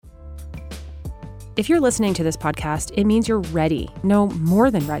If you're listening to this podcast, it means you're ready, no,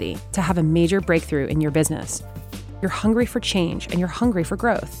 more than ready, to have a major breakthrough in your business. You're hungry for change and you're hungry for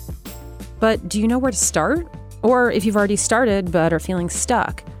growth. But do you know where to start? Or if you've already started but are feeling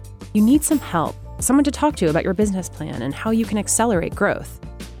stuck, you need some help, someone to talk to about your business plan and how you can accelerate growth.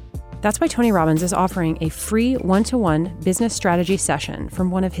 That's why Tony Robbins is offering a free one-to-one business strategy session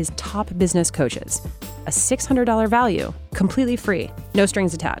from one of his top business coaches, a $600 value, completely free, no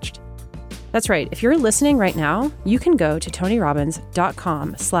strings attached. That's right. If you're listening right now, you can go to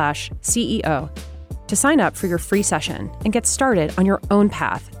tonyrobbins.com/CEO to sign up for your free session and get started on your own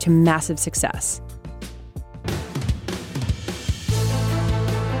path to massive success.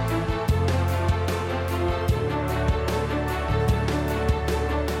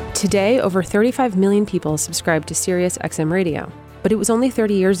 Today, over 35 million people subscribe to Sirius XM Radio. But it was only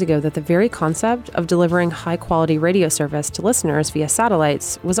 30 years ago that the very concept of delivering high-quality radio service to listeners via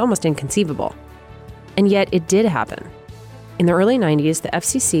satellites was almost inconceivable. And yet it did happen. In the early 90s, the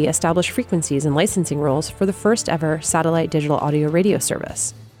FCC established frequencies and licensing rules for the first ever satellite digital audio radio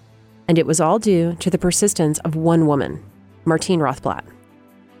service. And it was all due to the persistence of one woman, Martine Rothblatt.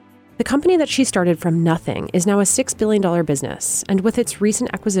 The company that she started from nothing is now a $6 billion business, and with its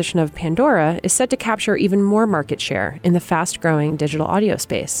recent acquisition of Pandora, is set to capture even more market share in the fast-growing digital audio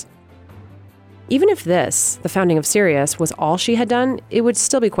space. Even if this, the founding of Sirius, was all she had done, it would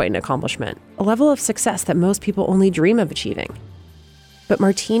still be quite an accomplishment, a level of success that most people only dream of achieving. But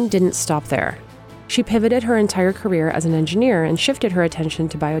Martine didn't stop there. She pivoted her entire career as an engineer and shifted her attention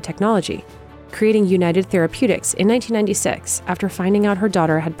to biotechnology, creating United Therapeutics in 1996 after finding out her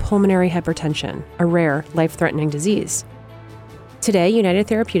daughter had pulmonary hypertension, a rare, life-threatening disease. Today, United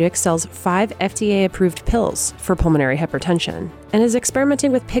Therapeutics sells 5 FDA-approved pills for pulmonary hypertension and is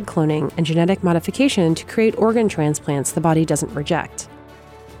experimenting with pig cloning and genetic modification to create organ transplants the body doesn't reject.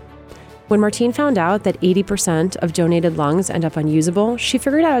 When Martine found out that 80% of donated lungs end up unusable, she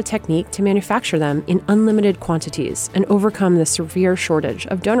figured out a technique to manufacture them in unlimited quantities and overcome the severe shortage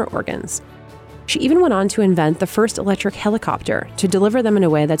of donor organs. She even went on to invent the first electric helicopter to deliver them in a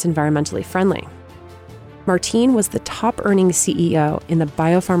way that's environmentally friendly. Martine was the top-earning CEO in the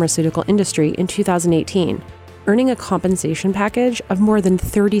biopharmaceutical industry in 2018, earning a compensation package of more than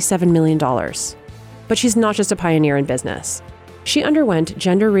 $37 million. But she's not just a pioneer in business. She underwent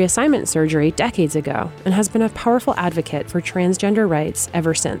gender reassignment surgery decades ago and has been a powerful advocate for transgender rights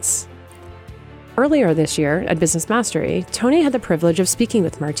ever since. Earlier this year, at Business Mastery, Tony had the privilege of speaking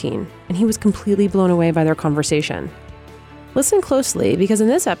with Martine, and he was completely blown away by their conversation. Listen closely, because in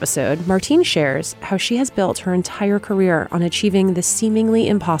this episode, Martine shares how she has built her entire career on achieving the seemingly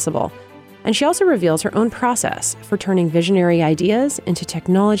impossible, and she also reveals her own process for turning visionary ideas into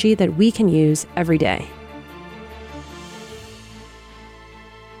technology that we can use every day.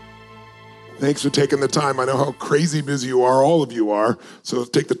 Thanks for taking the time. I know how crazy busy you are, all of you are. So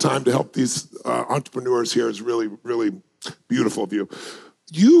take the time to help these entrepreneurs here is really, really beautiful of you.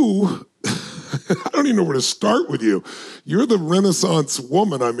 You, I don't even know where to start with you. You're the Renaissance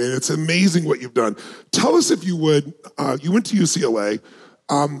woman. I mean, it's amazing what you've done. Tell us, if you would, you went to UCLA.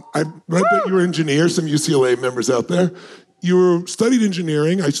 I read that you were an engineer, some UCLA members out there. You studied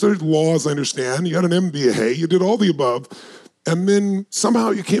engineering. I studied law, as I understand. You had an MBA. You did all the above. And then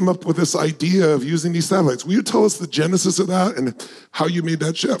somehow you came up with this idea of using these satellites. Will you tell us the genesis of that and how you made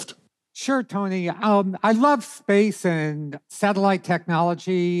that shift? Sure, Tony. I love space and satellite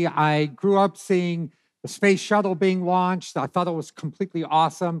technology. I grew up seeing the space shuttle being launched. I thought it was completely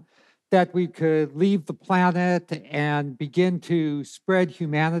awesome that we could leave the planet and begin to spread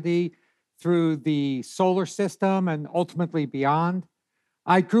humanity through the solar system and ultimately beyond.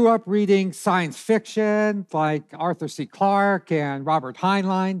 I grew up reading science fiction like Arthur C. Clarke and Robert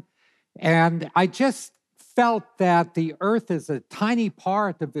Heinlein, and I just felt that the Earth is a tiny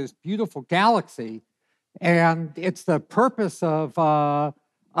part of this beautiful galaxy, and it's the purpose of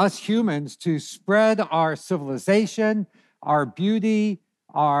us humans to spread our civilization, our beauty,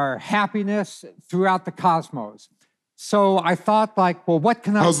 our happiness throughout the cosmos. So I thought, well, what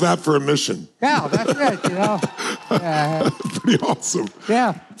can I... How's that for a mission? Yeah, that's it, Pretty awesome.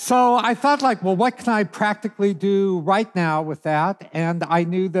 Yeah. So I thought, well, what can I practically do right now with that? And I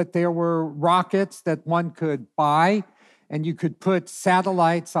knew that there were rockets that one could buy, and you could put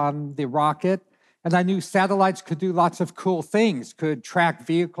satellites on the rocket. And I knew satellites could do lots of cool things, could track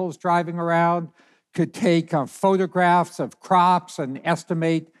vehicles driving around, could take photographs of crops and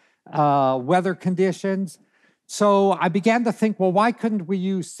estimate weather conditions. So I began to think, well, why couldn't we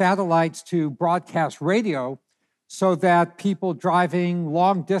use satellites to broadcast radio so that people driving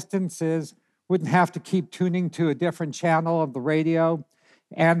long distances wouldn't have to keep tuning to a different channel of the radio?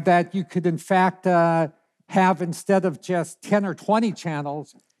 and that you could, in fact, have, instead of just 10 or 20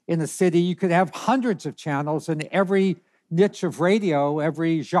 channels in a city, you could have hundreds of channels, and every niche of radio,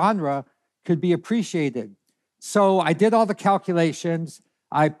 every genre could be appreciated. So I did all the calculations.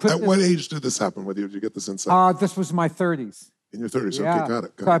 At what age did this happen with you? Did you get this insight? This was my 30s. In your 30s, Yeah. okay, got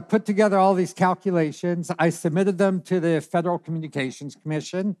it. So I put together all these calculations. I submitted them to the Federal Communications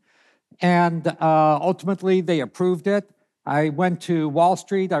Commission, and ultimately they approved it. I went to Wall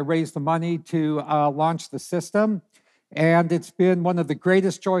Street. I raised the money to launch the system, and it's been one of the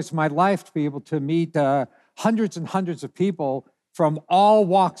greatest joys of my life to be able to meet hundreds and hundreds of people from all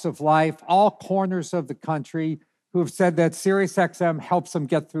walks of life, all corners of the country, who have said that SiriusXM helps them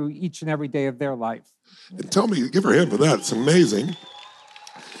get through each and every day of their life. And tell me, give her a hand for that. It's amazing.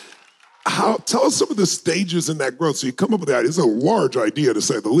 Tell us some of the stages in that growth. So you come up with that. It's a large idea, to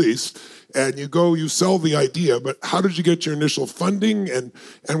say the least. And you sell the idea, but how did you get your initial funding? And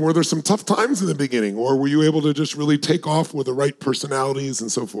were there some tough times in the beginning? Or were you able to just really take off with the right personalities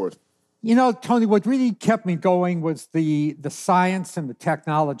and so forth? You know, Tony, what really kept me going was the science and the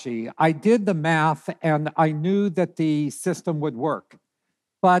technology. I did the math, and I knew that the system would work.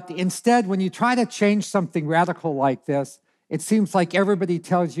 But instead, when you try to change something radical like this, it seems like everybody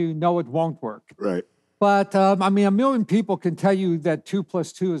tells you, no, it won't work. Right. But, a million people can tell you that 2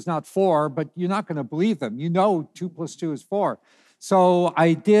 + 2 is not 4, but you're not going to believe them. You know 2 + 2 is 4. So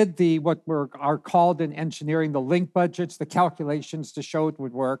I did what are called in engineering the link budgets, the calculations to show it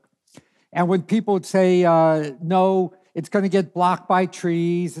would work. And when people would say, no, it's going to get blocked by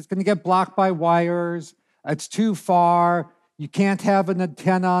trees, it's going to get blocked by wires, it's too far, you can't have an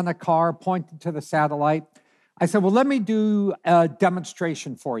antenna on a car pointed to the satellite, I said, well, let me do a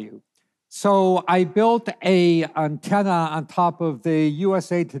demonstration for you. So I built an antenna on top of the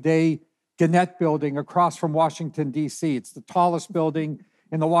USA Today Gannett building across from Washington, D.C. It's the tallest building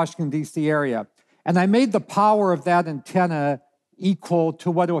in the Washington, D.C. area. And I made the power of that antenna equal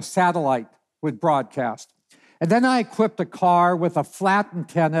to what a satellite would broadcast. And then I equipped a car with a flat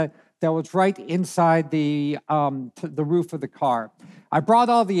antenna that was right inside the roof of the car. I brought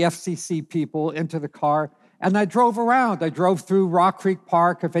all the FCC people into the car, and I drove around. I drove through Rock Creek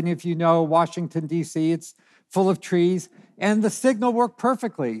Park. If any of you know Washington, D.C., it's full of trees, and the signal worked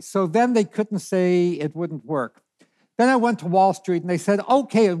perfectly. So then they couldn't say it wouldn't work. Then I went to Wall Street, and they said,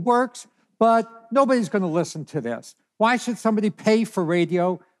 okay, it works, but nobody's going to listen to this. Why should somebody pay for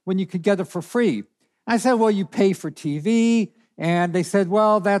radio when you could get it for free? I said, well, you pay for TV. And they said,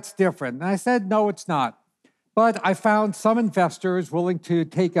 well, that's different. And I said, no, it's not. But I found some investors willing to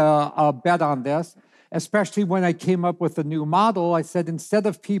take a bet on this, especially when I came up with a new model. I said, instead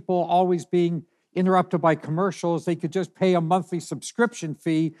of people always being interrupted by commercials, they could just pay a monthly subscription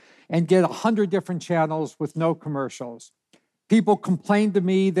fee and get 100 different channels with no commercials. People complained to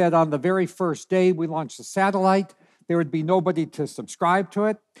me that on the very first day we launched the satellite, there would be nobody to subscribe to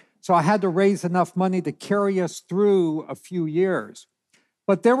it. So I had to raise enough money to carry us through a few years.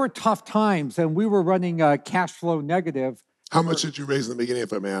 But there were tough times, and we were running cash flow negative. How much did you raise in the beginning,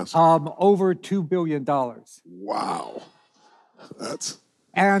 if I may ask? Over $2 billion. Wow.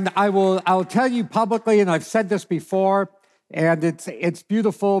 And I'll tell you publicly, and I've said this before, and it's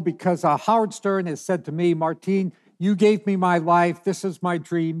beautiful because Howard Stern has said to me, Martine, you gave me my life. This is my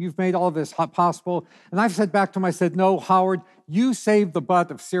dream. You've made all of this possible. And I've said back to him, I said, no, Howard, you saved the butt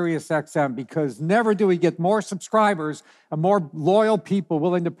of SiriusXM, because never do we get more subscribers and more loyal people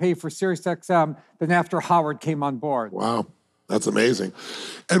willing to pay for SiriusXM than after Howard came on board. Wow. That's amazing.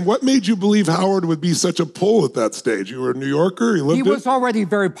 And what made you believe Howard would be such a pull at that stage? You were a New Yorker? He was already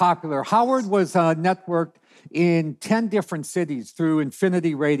very popular. Howard was networked in 10 different cities through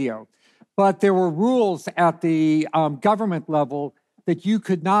Infinity Radio. But there were rules at the government level that you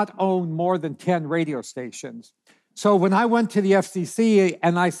could not own more than 10 radio stations. So when I went to the FCC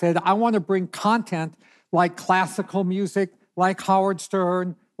and I said, I want to bring content like classical music, like Howard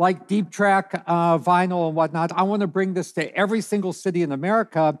Stern, like deep track vinyl and whatnot, I want to bring this to every single city in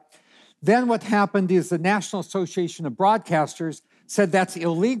America. Then what happened is the National Association of Broadcasters said that's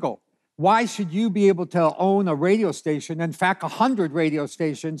illegal. Why should you be able to own a radio station, in fact, 100 radio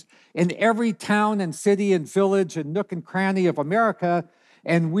stations in every town and city and village and nook and cranny of America,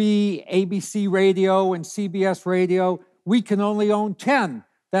 and we, ABC Radio and CBS Radio, we can only own 10.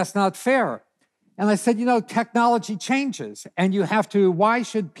 That's not fair. And I said, technology changes, and why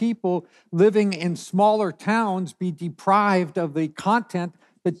should people living in smaller towns be deprived of the content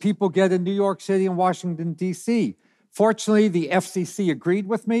that people get in New York City and Washington, D.C.? Fortunately, the FCC agreed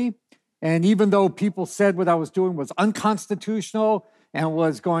with me. And even though people said what I was doing was unconstitutional and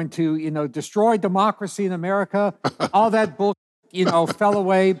was going to, destroy democracy in America, all that bullshit fell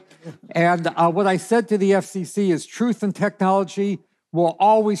away. And what I said to the FCC is truth and technology will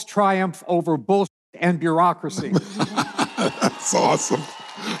always triumph over bullshit and bureaucracy. That's awesome.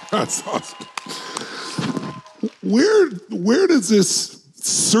 That's awesome. Where does this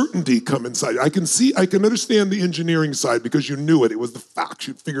certainty come inside? I can understand the engineering side because you knew it. It was the facts.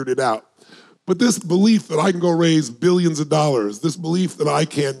 You figured it out. But this belief that I can go raise billions of dollars, this belief that I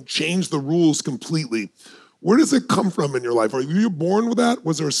can change the rules completely, where does it come from in your life? Are you born with that?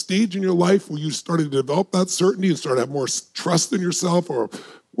 Was there a stage in your life where you started to develop that certainty and started to have more trust in yourself? Or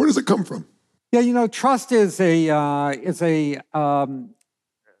where does it come from? Yeah, trust is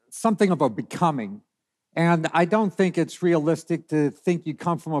something of a becoming. And I don't think it's realistic to think you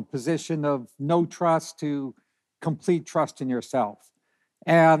come from a position of no trust to complete trust in yourself.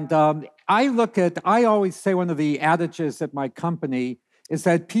 And I always say one of the adages at my company is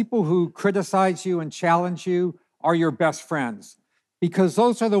that people who criticize you and challenge you are your best friends, because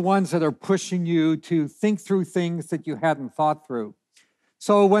those are the ones that are pushing you to think through things that you hadn't thought through.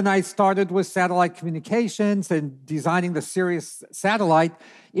 So when I started with satellite communications and designing the Sirius satellite,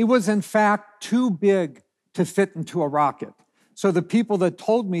 it was in fact too big to fit into a rocket. So the people that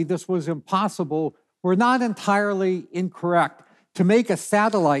told me this was impossible were not entirely incorrect. To make a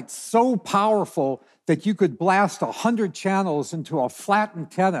satellite so powerful that you could blast 100 channels into a flat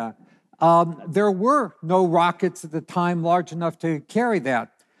antenna, there were no rockets at the time large enough to carry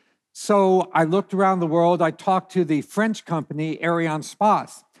that. So I looked around the world. I talked to the French company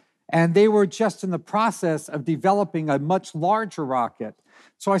Arianespace, and they were just in the process of developing a much larger rocket.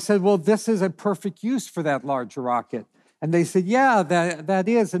 So I said, well, this is a perfect use for that larger rocket. And they said, yeah, that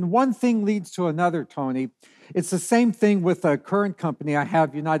is. And one thing leads to another, Tony. It's the same thing with a current company I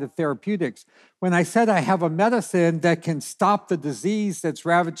have, United Therapeutics. When I said I have a medicine that can stop the disease that's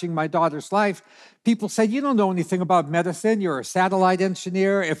ravaging my daughter's life, people said, you don't know anything about medicine. You're a satellite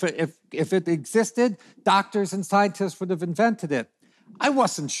engineer. If it existed, doctors and scientists would have invented it. I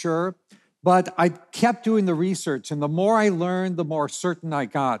wasn't sure, but I kept doing the research. And the more I learned, the more certain I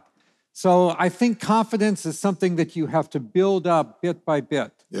got. So I think confidence is something that you have to build up bit by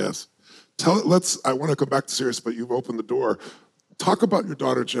bit. Yes. I want to come back to Sirius, but you've opened the door. Talk about your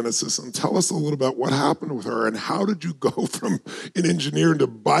daughter, Genesis, and tell us a little about what happened with her and how did you go from an engineer into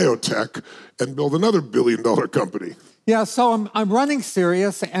biotech and build another billion-dollar company? Yeah, so I'm running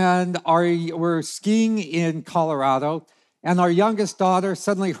Sirius, and we're skiing in Colorado, and our youngest daughter,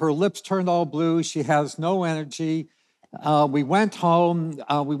 suddenly her lips turned all blue. She has no energy. We went home.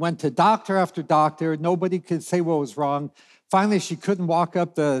 We went to doctor after doctor. Nobody could say what was wrong. Finally, she couldn't walk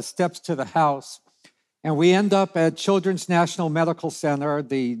up the steps to the house. And we end up at Children's National Medical Center,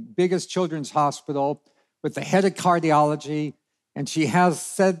 the biggest children's hospital, with the head of cardiology. And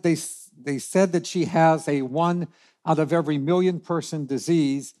they said that she has a 1 out of every million person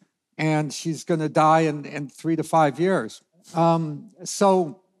disease, and she's going to die in 3 to 5 years.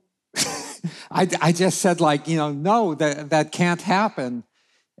 So I just said, no, that can't happen.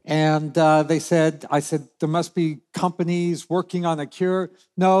 And I said, there must be companies working on a cure.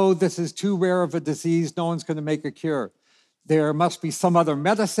 No, this is too rare of a disease. No one's going to make a cure. There must be some other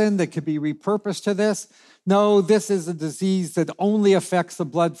medicine that could be repurposed to this. No, this is a disease that only affects the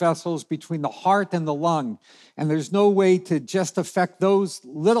blood vessels between the heart and the lung. And there's no way to just affect those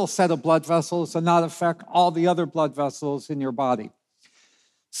little set of blood vessels and not affect all the other blood vessels in your body.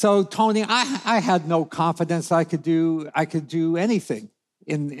 So, Tony, I had no confidence I could do anything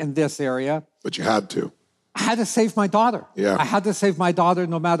in this area. But you had to. I had to save my daughter. Yeah. I had to save my daughter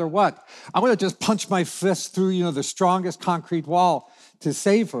no matter what. I would have just punched my fist through, the strongest concrete wall to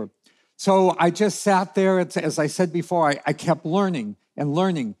save her. So I just sat there. As I said before, I kept learning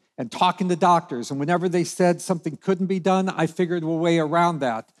and talking to doctors. And whenever they said something couldn't be done, I figured a way around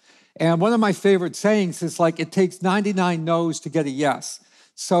that. And one of my favorite sayings is it takes 99 no's to get a yes.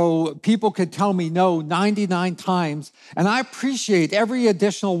 So people could tell me no 99 times, and I appreciate every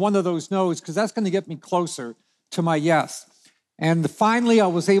additional one of those no's because that's going to get me closer to my yes. And finally, I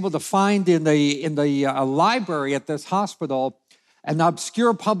was able to find in the library at this hospital an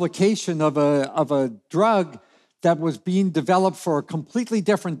obscure publication of a drug that was being developed for a completely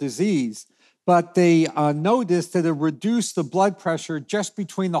different disease, but they noticed that it reduced the blood pressure just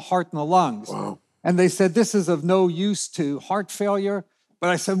between the heart and the lungs. Wow. And they said this is of no use to heart failure. But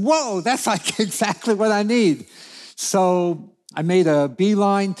I said, whoa, that's exactly what I need. So I made a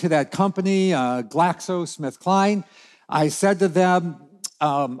beeline to that company, GlaxoSmithKline. I said to them,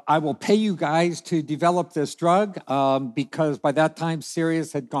 I will pay you guys to develop this drug because by that time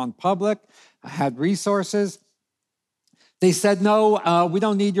Sirius had gone public. I had resources. They said, no, we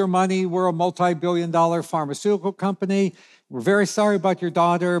don't need your money. We're a multi-billion-dollar pharmaceutical company. We're very sorry about your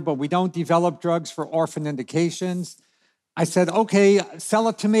daughter, but we don't develop drugs for orphan indications. I said, okay, sell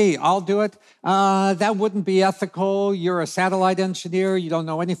it to me. I'll do it. That wouldn't be ethical. You're a satellite engineer. You don't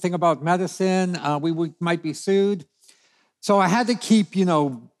know anything about medicine. We might be sued. So I had to keep,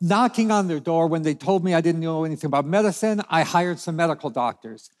 knocking on their door. When they told me I didn't know anything about medicine, I hired some medical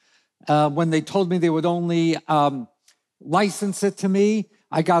doctors. When they told me they would only license it to me,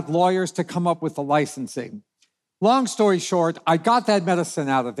 I got lawyers to come up with the licensing. Long story short, I got that medicine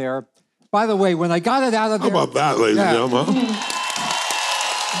out of there. By the way, when I got it out of there... How about that, ladies and gentlemen?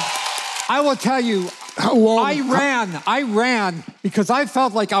 I will tell you, how long? I ran because I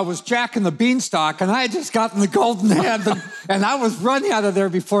felt like I was Jack and the Beanstalk, and I had just gotten the golden hand, and I was running out of there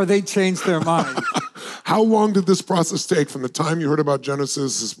before they changed their mind. How long did this process take from the time you heard about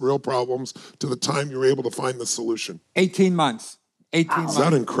Genesis' real problems to the time you were able to find the solution? 18 months. 18 months. Is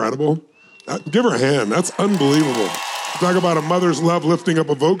that incredible? Give her a hand. That's unbelievable. Talk about a mother's love lifting up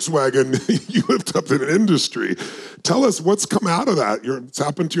a Volkswagen. You lift up an industry. Tell us what's come out of that. It's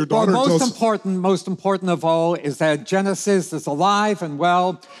happened to your daughter. Well, most important of all is that Genesis is alive and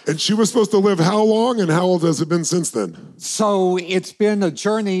well. And she was supposed to live how long, and how old has it been since then? So it's been a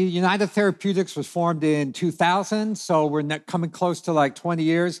journey. United Therapeutics was formed in 2000, so we're coming close to like 20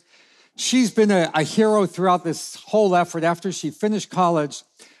 years. She's been a hero throughout this whole effort. After she finished college,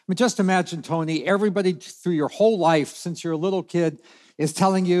 just imagine, Tony, everybody through your whole life, since you're a little kid, is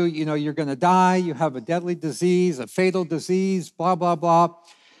telling you, you're going to die, you have a deadly disease, a fatal disease, blah, blah, blah.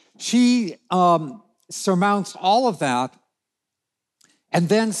 She surmounts all of that and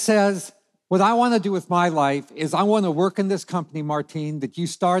then says, what I want to do with my life is I want to work in this company, Martine, that you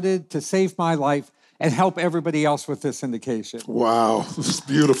started to save my life and help everybody else with this indication. Wow, this is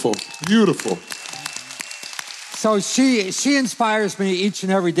beautiful, beautiful. So she inspires me each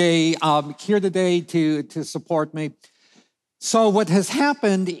and every day, here today to support me. So what has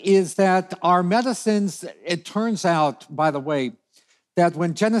happened is that our medicines, it turns out, by the way, that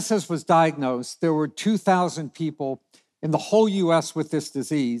when Genesis was diagnosed, there were 2,000 people in the whole U.S. with this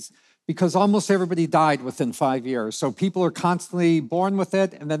disease because almost everybody died within 5 years. So people are constantly born with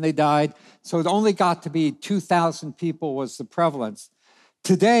it, and then they died. So it only got to be 2,000 people was the prevalence.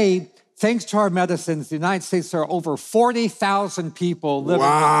 Today, thanks to our medicines, the United States, there are over 40,000 people living.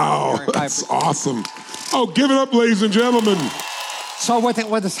 Wow, that's awesome. Oh, give it up, ladies and gentlemen. So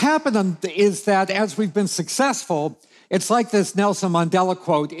what has happened is that as we've been successful, it's like this Nelson Mandela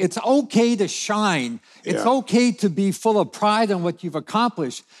quote, it's okay to shine. It's okay to be full of pride in what you've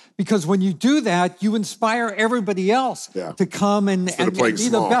accomplished. Because when you do that, you inspire everybody else to come and be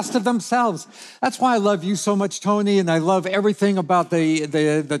the best of themselves. That's why I love you so much, Tony, and I love everything about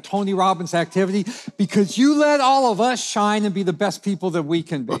the Tony Robbins activity, because you let all of us shine and be the best people that we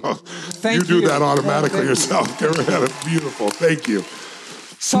can be. Thank you. You do that automatically yourself. Beautiful. Thank you.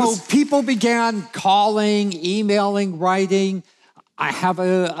 So people began calling, emailing, writing. I have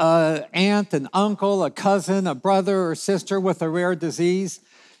an aunt, an uncle, a cousin, a brother or sister with a rare disease.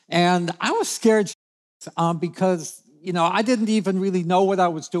 And I was scared because, I didn't even really know what I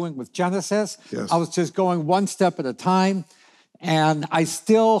was doing with Genesis. Yes. I was just going one step at a time. And I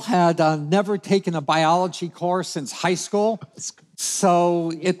still had never taken a biology course since high school.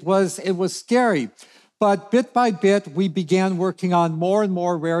 So it was scary. But bit by bit, we began working on more and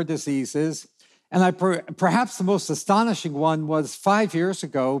more rare diseases. And perhaps the most astonishing one was 5 years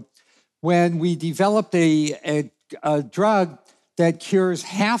ago when we developed a drug that cures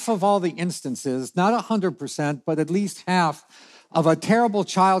half of all the instances, not 100%, but at least half of a terrible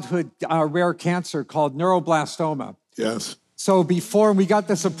childhood rare cancer called neuroblastoma. Yes. So before we got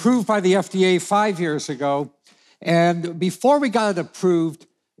this approved by the FDA 5 years ago, and before we got it approved,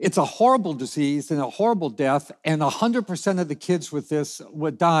 it's a horrible disease and a horrible death, and 100% of the kids with this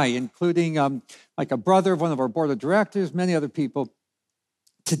would die, including like a brother of one of our board of directors, many other people.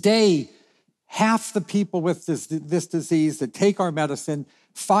 Today, half the people with this disease that take our medicine,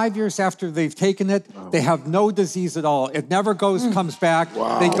 5 years after they've taken it, they have no disease at all. It never comes back.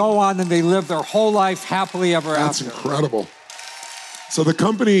 Wow. They go on and they live their whole life happily ever after. That's incredible. So the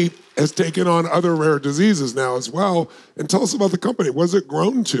company has taken on other rare diseases now as well. And tell us about the company. What has it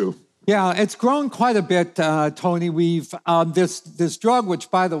grown to? Yeah, it's grown quite a bit, Tony. We've this drug,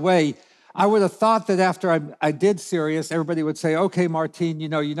 which, by the way, I would have thought that after I did Sirius, everybody would say, okay, Martine, you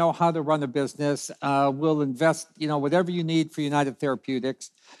know how to run a business. We'll invest, whatever you need for United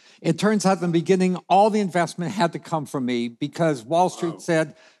Therapeutics. It turns out in the beginning, all the investment had to come from me because Wall Street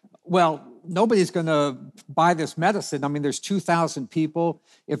said, well, nobody's going to buy this medicine. I mean, there's 2,000 people.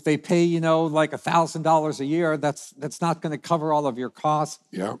 If they pay, like $1,000 a year, that's not going to cover all of your costs.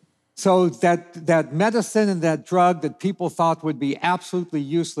 Yeah. So that medicine and that drug that people thought would be absolutely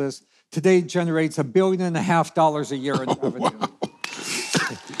useless today generates $1.5 billion a year in revenue. Wow.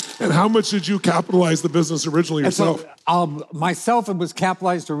 And how much did you capitalize the business originally yourself? So, myself, it was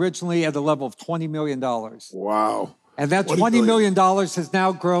capitalized originally at a level of $20 million. Wow. And that $20 million has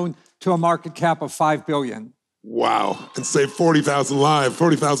now grown to a market cap of $5 billion. Wow. And saved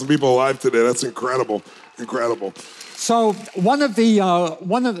 40,000 people alive today. That's incredible. Incredible. So one of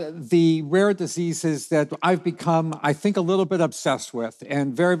the rare diseases that I've become, I think, a little bit obsessed with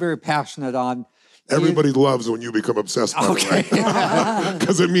and very, very passionate on. Everybody loves when you become obsessed, by the way,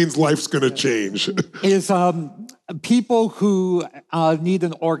 because it means life's going to change. Is people who need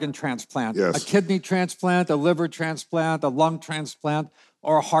an organ transplant, yes. A kidney transplant, a liver transplant, a lung transplant,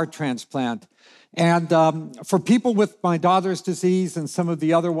 or a heart transplant. And for people with my daughter's disease and some of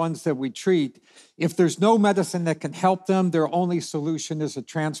the other ones that we treat, if there's no medicine that can help them, their only solution is a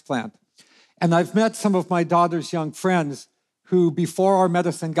transplant. And I've met some of my daughter's young friends who, before our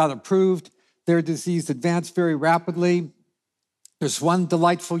medicine got approved, their disease advanced very rapidly. There's one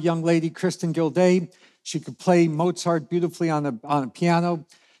delightful young lady, Kristen Gilday. She could play Mozart beautifully on a piano.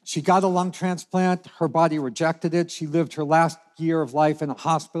 She got a lung transplant. Her body rejected it. She lived her last year of life in a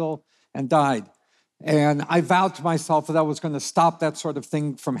hospital and died. And I vowed to myself that I was going to stop that sort of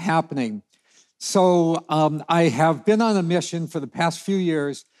thing from happening. So I have been on a mission for the past few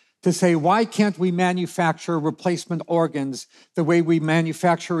years to say, why can't we manufacture replacement organs the way we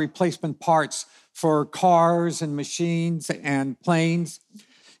manufacture replacement parts for cars and machines and planes?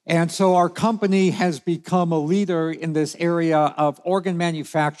 And so our company has become a leader in this area of organ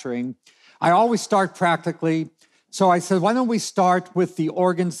manufacturing. I always start practically. So I said, why don't we start with the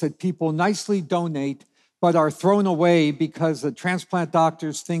organs that people nicely donate but are thrown away because the transplant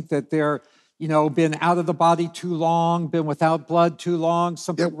doctors think that they're been out of the body too long, been without blood too long,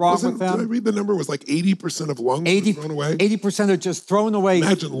 something wrong with them. Did I read the number? It was like 80% of lungs were thrown away? 80% are just thrown away.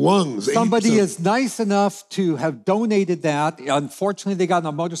 Imagine lungs, 80%. Somebody is nice enough to have donated that. Unfortunately, they got in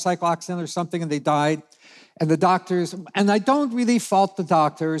a motorcycle accident or something and they died. And the doctors, and I don't really fault the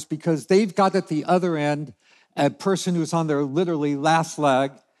doctors because they've got at the other end a person who's on their literally last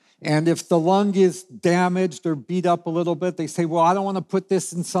leg. And if the lung is damaged or beat up a little bit, they say, well, I don't want to put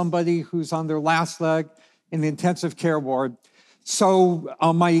this in somebody who's on their last leg in the intensive care ward. So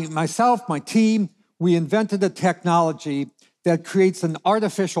my team, we invented a technology that creates an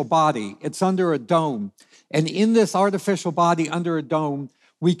artificial body. It's under a dome. And in this artificial body under a dome,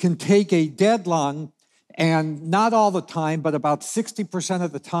 we can take a dead lung, and not all the time, but about 60%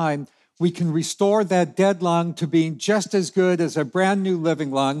 of the time, we can restore that dead lung to being just as good as a brand new living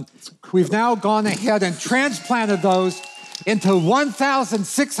lung. We've now gone ahead and transplanted those into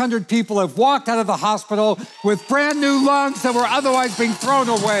 1,600 people have walked out of the hospital with brand new lungs that were otherwise being thrown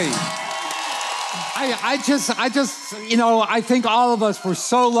away. I think all of us were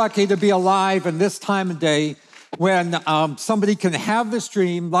so lucky to be alive in this time of day when somebody can have this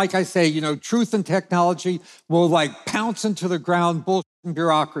dream. Like I say, truth and technology will pounce into the ground bullshit and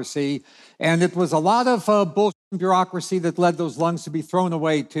bureaucracy. And it was a lot of bullshit and bureaucracy that led those lungs to be thrown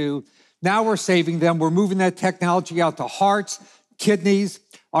away too. Now we're saving them. We're moving that technology out to hearts, kidneys.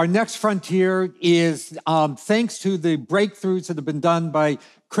 Our next frontier is thanks to the breakthroughs that have been done by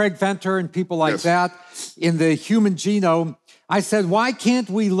Craig Venter and people like that in the human genome. I said, why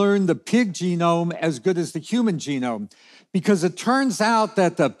can't we learn the pig genome as good as the human genome? Because it turns out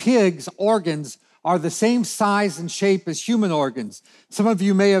that the pig's organs are the same size and shape as human organs. Some of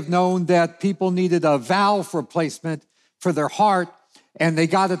you may have known that people needed a valve replacement for their heart, and they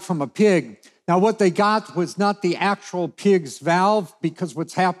got it from a pig. Now, what they got was not the actual pig's valve, because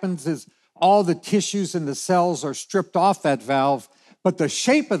what happens is all the tissues and the cells are stripped off that valve, but the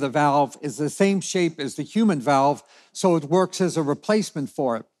shape of the valve is the same shape as the human valve, so it works as a replacement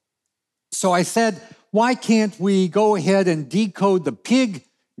for it. So I said, why can't we go ahead and decode the pig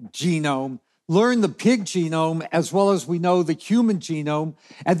genome, learn the pig genome as well as we know the human genome,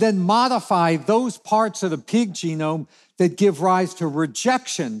 and then modify those parts of the pig genome that give rise to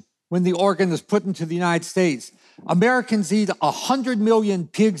rejection when the organ is put into the United States. Americans eat 100 million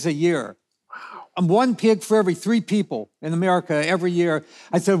pigs a year. One pig for every 3 people in America every year.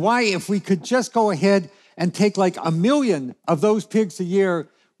 I said, why, if we could just go ahead and take 1 million of those pigs a year,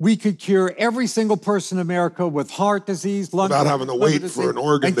 we could cure every single person in America with heart disease, lung disease. Without having to wait for an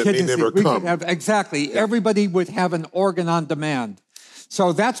organ that may never come. Exactly. Yeah. Everybody would have an organ on demand.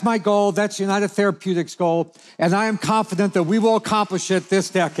 So that's my goal. That's United Therapeutics' goal. And I am confident that we will accomplish it this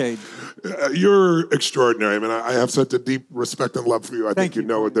decade. You're extraordinary. I mean, I have such a deep respect and love for you. I think you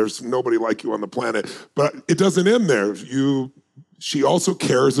know there's nobody like you on the planet. But it doesn't end there. She also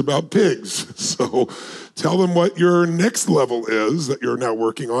cares about pigs. So tell them what your next level is that you're now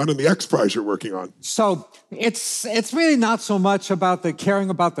working on and the X Prize you're working on. So it's really not so much about the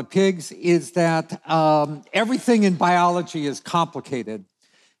caring about the pigs, is that everything in biology is complicated.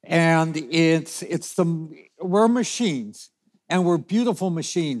 And we're machines. And we're beautiful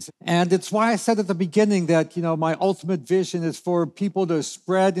machines. And it's why I said at the beginning that, my ultimate vision is for people to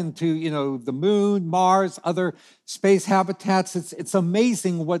spread into, the moon, Mars, other space habitats. It's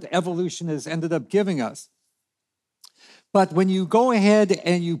amazing what evolution has ended up giving us. But when you go ahead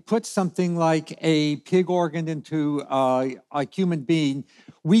and you put something like a pig organ into a human being,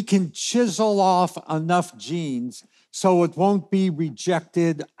 we can chisel off enough genes so it won't be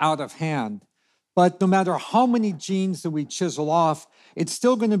rejected out of hand. But no matter how many genes that we chisel off, it's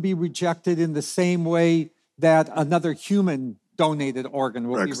still going to be rejected in the same way that another human donated organ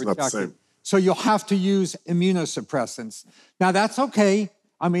will be rejected. Not the same. So you'll have to use immunosuppressants. Now, that's okay.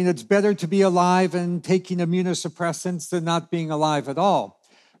 I mean, it's better to be alive and taking immunosuppressants than not being alive at all.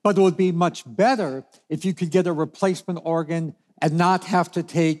 But it would be much better if you could get a replacement organ and not have to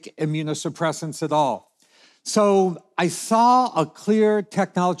take immunosuppressants at all. So I saw a clear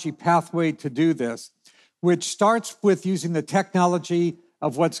technology pathway to do this, which starts with using the technology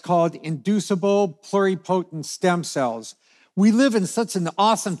of what's called inducible pluripotent stem cells. We live in such an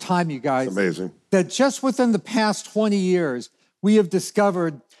awesome time, you guys. It's amazing. That just within the past 20 years, we have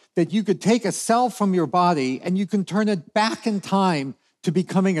discovered that you could take a cell from your body and you can turn it back in time to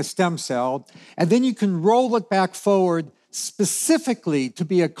becoming a stem cell, and then you can roll it back forward specifically to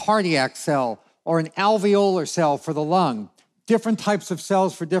be a cardiac cell or an alveolar cell for the lung, different types of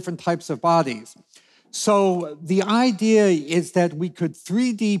cells for different types of bodies. So the idea is that we could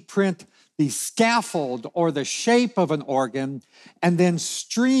 3D print the scaffold or the shape of an organ and then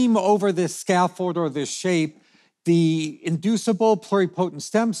stream over this scaffold or this shape the inducible pluripotent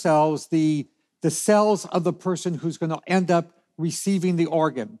stem cells, the cells of the person who's going to end up receiving the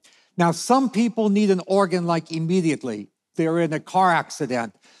organ. Now, some people need an organ like immediately. They're in a car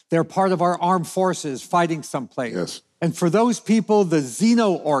accident. They're part of our armed forces fighting someplace. Yes. And for those people, the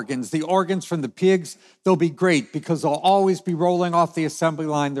xeno organs, the organs from the pigs, they'll be great because they'll always be rolling off the assembly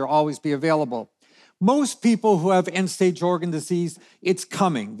line. They'll always be available. Most people who have end-stage organ disease, it's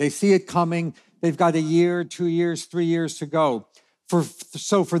coming. They see it coming. They've got a year, 2 years, 3 years to go.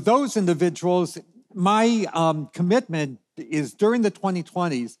 So for those individuals, my commitment is during the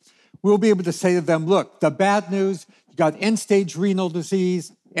 2020s, we'll be able to say to them, look, the bad news, you got end-stage renal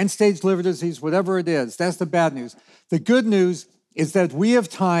disease, end-stage liver disease, whatever it is, that's the bad news. The good news is that we have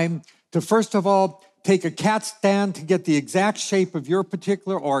time to, first of all, take a CAT scan to get the exact shape of your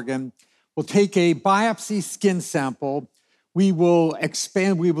particular organ. We'll take a biopsy skin sample. We will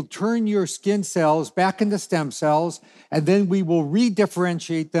turn your skin cells back into stem cells, and then we will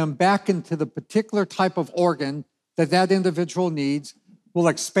redifferentiate them back into the particular type of organ that individual needs. We'll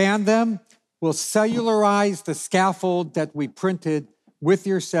expand them. We'll cellularize the scaffold that we printed with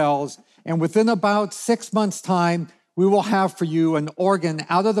your cells, and within about 6 months' time, we will have for you an organ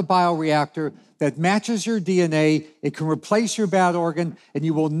out of the bioreactor that matches your DNA. It can replace your bad organ, and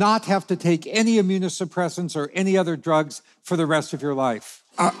you will not have to take any immunosuppressants or any other drugs for the rest of your life.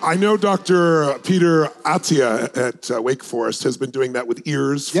 I know Dr. Peter Attia at Wake Forest has been doing that with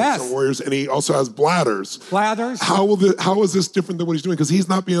ears for some warriors, and he also has bladders. Bladders. How is this different than what he's doing? Because he's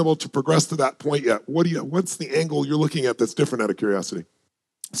not being able to progress to that point yet. What's the angle you're looking at that's different, out of curiosity?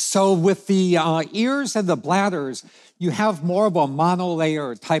 So with the ears and the bladders, you have more of a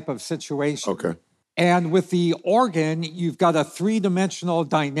monolayer type of situation. Okay. And with the organ, you've got a three-dimensional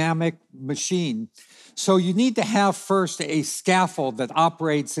dynamic machine. So you need to have first a scaffold that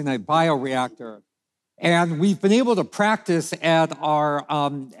operates in a bioreactor. And we've been able to practice at our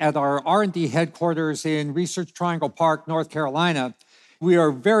R&D headquarters in Research Triangle Park, North Carolina. We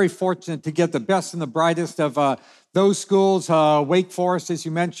are very fortunate to get the best and the brightest of those schools, Wake Forest, as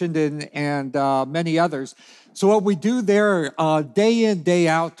you mentioned, and many others. So what we do there day in, day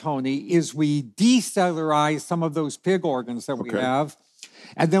out, Tony, is we decellularize some of those pig organs that we have,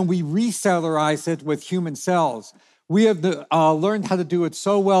 and then we recellularize it with human cells. We have learned how to do it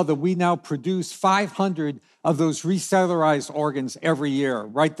so well that we now produce 500 of those recellularized organs every year,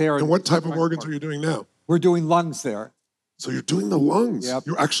 right there. And what type of organs are you doing now? We're doing lungs there. So you're doing the lungs. Yep.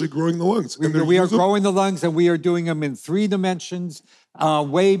 You're actually growing the lungs. We are growing the lungs, and we are doing them in 3 dimensions,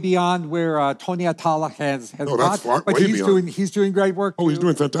 way beyond where Tony Atala has No, got. that's far, But way he's beyond. he's doing great work. Oh, he's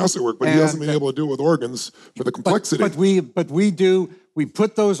doing fantastic work, but he hasn't been able to do it with organs for the complexity. But we do. We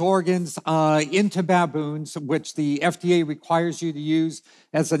put those organs into baboons, which the FDA requires you to use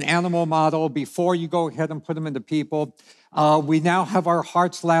as an animal model before you go ahead and put them into people. We now have our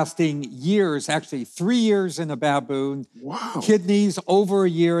hearts lasting years, actually 3 years in a baboon. Wow. Kidneys over a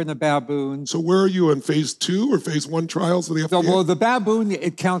year in a baboon. So where are you in phase 2 or phase 1 trials of the FDA? Well, the baboon,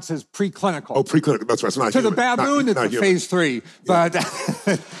 it counts as preclinical. Oh, preclinical. That's right. It's not To human. the baboon, not it's a human. phase 3. Yeah.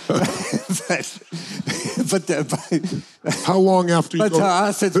 But How long after you But go? to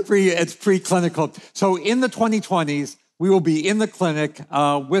us, it's preclinical. So in the 2020s, we will be in the clinic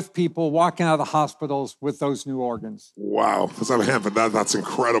with people walking out of the hospitals with those new organs. Wow. That's not a hand, but that's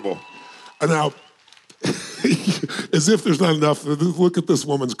incredible. And now, as if there's not enough, look at this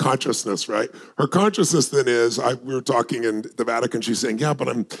woman's consciousness, right? Her consciousness then is, we were talking in the Vatican, she's saying, yeah, but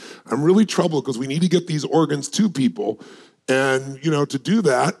I'm really troubled because we need to get these organs to people. And, to do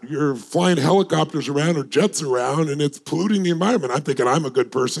that, you're flying helicopters around or jets around, and it's polluting the environment. I'm thinking I'm a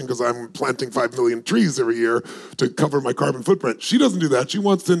good person because I'm planting 5 million trees every year to cover my carbon footprint. She doesn't do that. She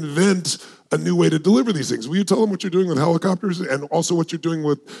wants to invent a new way to deliver these things. Will you tell them what you're doing with helicopters and also what you're doing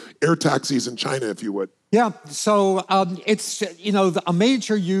with air taxis in China, if you would? Yeah, so it's, a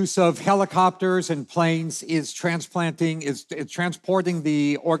major use of helicopters and planes is transporting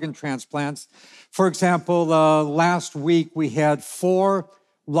the organ transplants. For example, last week we had 4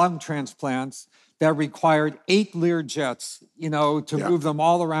 lung transplants that required 8 Lear jets, to move them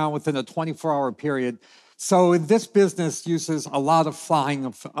all around within a 24-hour period. So this business uses a lot of flying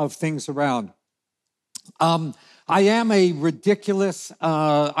of things around. I am a ridiculous,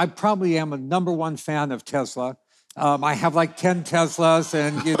 I probably am a #1 fan of Tesla. I have like 10 Teslas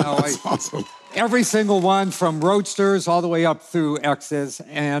and, That's awesome. Every single one from Roadsters all the way up through X's.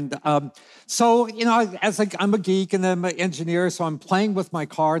 And so, I'm a geek and I'm an engineer, so I'm playing with my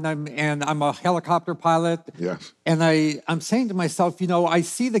car and I'm a helicopter pilot. Yes. And I'm saying to myself, I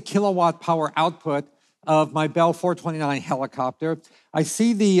see the kilowatt power output of my Bell 429 helicopter. I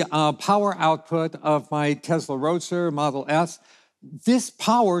see the power output of my Tesla Roadster Model S. This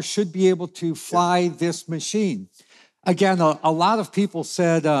power should be able to fly this machine. Again, a lot of people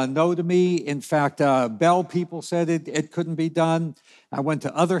said no to me. In fact, Bell people said it couldn't be done. I went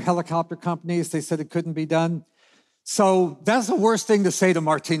to other helicopter companies. They said it couldn't be done. So that's the worst thing to say to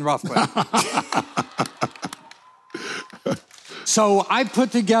Martine Rothblatt. So I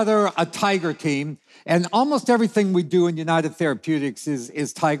put together a Tiger team, and almost everything we do in United Therapeutics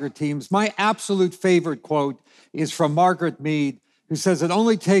is Tiger teams. My absolute favorite quote is from Margaret Mead, who says, it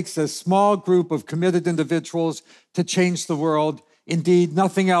only takes a small group of committed individuals to change the world. Indeed,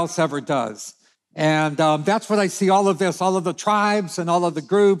 nothing else ever does. And that's what I see all of this, all of the tribes and all of the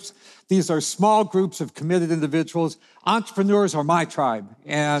groups. These are small groups of committed individuals. Entrepreneurs are my tribe.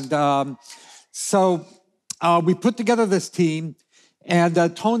 And so we put together this team,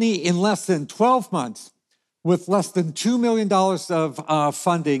 and Tony, in less than 12 months, with less than $2 million of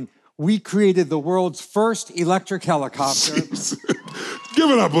funding, we created the world's first electric helicopter. Jeez. Give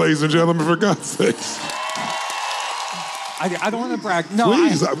it up, ladies and gentlemen, for God's sakes. I don't want to brag. No,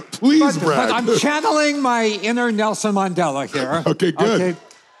 please brag. But I'm channeling my inner Nelson Mandela here. Okay, good. Okay.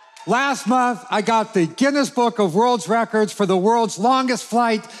 Last month, I got the Guinness Book of World Records for the world's longest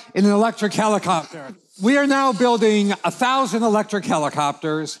flight in an electric helicopter. We are now building 1,000 electric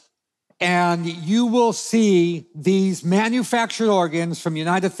helicopters, and you will see these manufactured organs from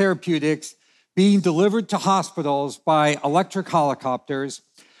United Therapeutics being delivered to hospitals by electric helicopters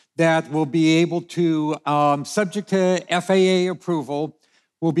that will be able to, subject to FAA approval,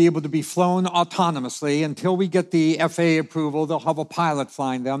 will be able to be flown autonomously. Until we get the FAA approval, they'll have a pilot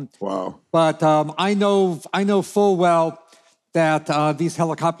flying them. Wow. But I know full well that these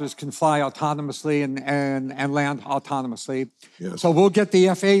helicopters can fly autonomously and land autonomously. Yes. So we'll get the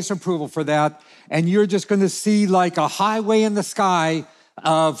FAA's approval for that. And you're just going to see like a highway in the sky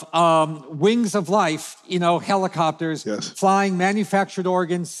of wings of life, helicopters, yes, flying manufactured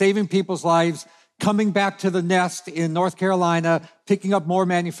organs, saving people's lives, coming back to the nest in North Carolina, picking up more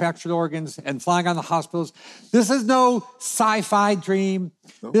manufactured organs and flying on the hospitals. This is no sci-fi dream.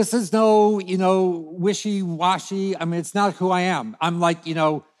 No. This is no, wishy-washy. I mean, it's not who I am. I'm like,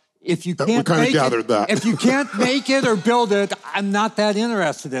 if you can't if you can't make it or build it, I'm not that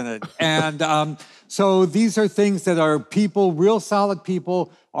interested in it. And so these are things that are people, real solid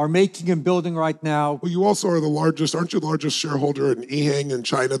people, are making and building right now. Well, you also are the largest, aren't you the largest shareholder in EHang in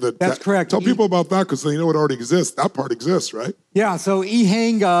China? That's correct. Tell people about that because they know it already exists. That part exists, right? Yeah, so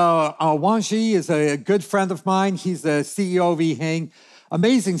EHang, Wang Xi is a good friend of mine. He's the CEO of EHang.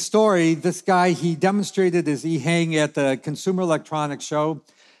 Amazing story. This guy, he demonstrated his EHang at the Consumer Electronics Show.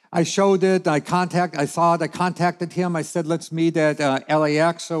 I showed it, I saw it, I contacted him. I said, let's meet at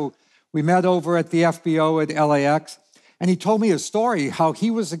LAX. So we met over at the FBO at LAX. And he told me a story, how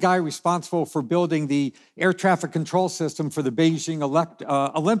he was the guy responsible for building the air traffic control system for the Beijing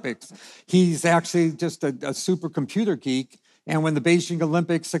Olympics. He's actually just a supercomputer geek. And when the Beijing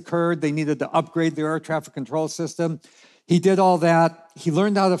Olympics occurred, they needed to upgrade their air traffic control system. He did all that. He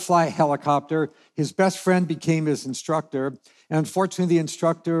learned how to fly a helicopter. His best friend became his instructor. And unfortunately, the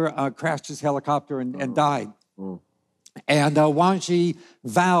instructor crashed his helicopter and died. And Wang Xi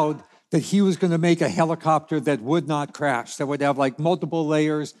vowed that he was going to make a helicopter that would not crash, that would have like multiple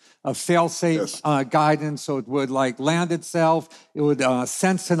layers of fail-safe guidance, so it would like land itself, it would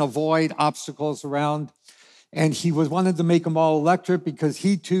sense and avoid obstacles around. And he wanted to make them all electric because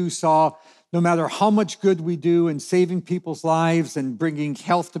he too saw no matter how much good we do in saving people's lives and bringing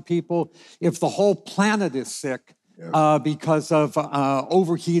health to people, if the whole planet is sick because of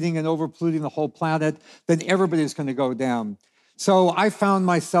overheating and overpolluting the whole planet, then everybody's going to go down. So I found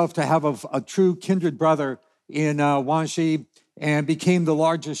myself to have a true kindred brother in Wang Xi and became the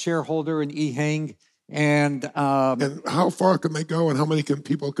largest shareholder in EHang. And how far can they go, and how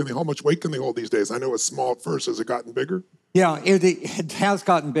much weight can they hold these days? I know it's small at first. Has it gotten bigger? Yeah, it has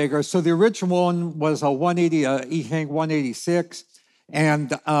gotten bigger. So the original one was a EHang 186, and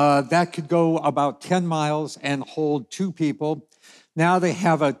that could go about 10 miles and hold 2 people. Now they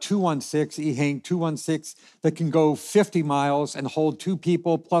have a 216, EHang 216, that can go 50 miles and hold 2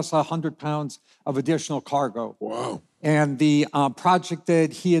 people plus 100 pounds of additional cargo. Wow. And the project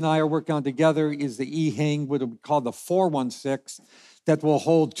that he and I are working on together is the EHang, what we call the 416, that will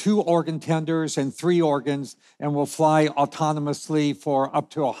hold 2 organ tenders and 3 organs and will fly autonomously for up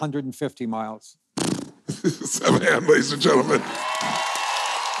to 150 miles. 7 hand, ladies and gentlemen.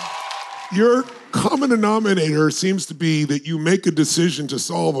 Your common denominator seems to be that you make a decision to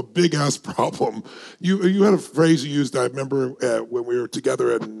solve a big-ass problem. You had a phrase you used, I remember, when we were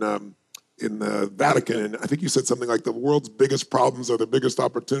together in the Vatican, and I think you said something like the world's biggest problems are the biggest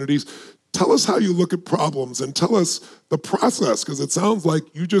opportunities. Tell us how you look at problems and tell us the process, because it sounds like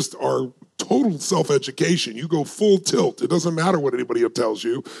you just are total self-education. You go full tilt. It doesn't matter what anybody tells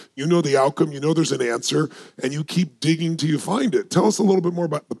you. You know the outcome. You know there's an answer, and you keep digging till you find it. Tell us a little bit more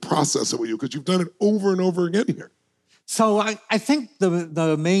about the process of you, because you've done it over and over again here. So I think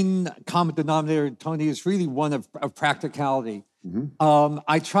the main common denominator, Tony, is really one of practicality. Mm-hmm.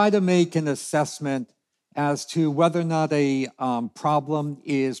 I try to make an assessment as to whether or not a problem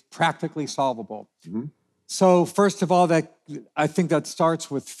is practically solvable. Mm-hmm. So first of all, I think that starts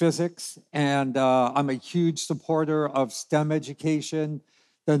with physics, and I'm a huge supporter of STEM education.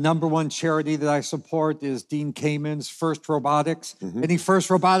 The number one charity that I support is Dean Kamen's First Robotics. Mm-hmm. Any First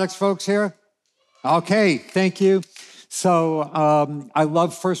Robotics folks here? Okay, thank you. So I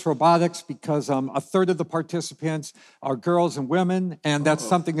love First Robotics because a third of the participants are girls and women, and that's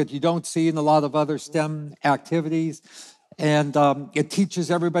something that you don't see in a lot of other STEM activities. And it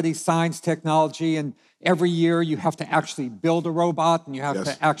teaches everybody science, technology, and every year you have to actually build a robot and you have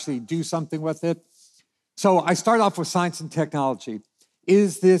to actually do something with it. So I start off with science and technology.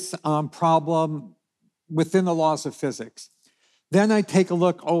 Is this problem within the laws of physics? Then I take a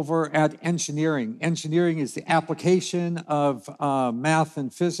look over at engineering. Engineering is the application of math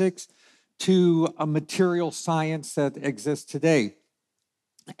and physics to a material science that exists today.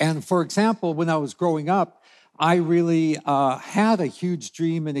 And for example, when I was growing up, I really had a huge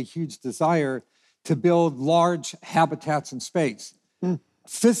dream and a huge desire to build large habitats in space.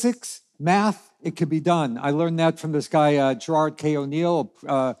 Physics, math, it could be done. I learned that from this guy, Gerard K. O'Neill,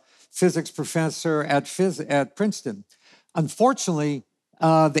 physics professor at Princeton. Unfortunately,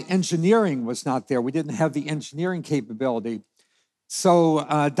 the engineering was not there. We didn't have the engineering capability. So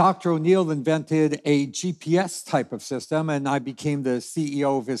Dr. O'Neill invented a GPS type of system, and I became the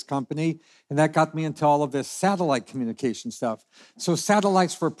CEO of his company, and that got me into all of this satellite communication stuff. So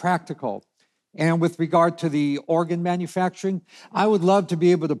satellites were practical. And with regard to the organ manufacturing, I would love to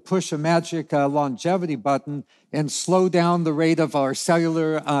be able to push a magic longevity button and slow down the rate of our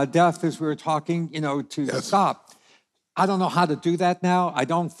cellular death, as we were talking, to stop. I don't know how to do that now. I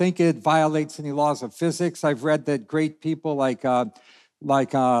don't think it violates any laws of physics. I've read that great people like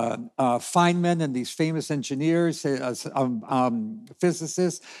Feynman and these famous engineers,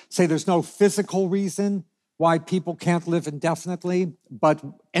 physicists, say there's no physical reason why people can't live indefinitely, but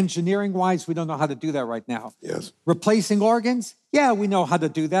engineering-wise, we don't know how to do that right now. Yes. Replacing organs? Yeah, we know how to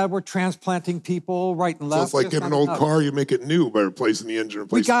do that. We're transplanting people right and left. So it's like getting an old car, you make it new by replacing the engine,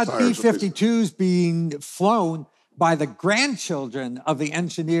 replacing the tires. We got B-52s being flown by the grandchildren of the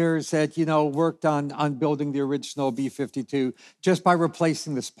engineers that, worked on building the original B-52 just by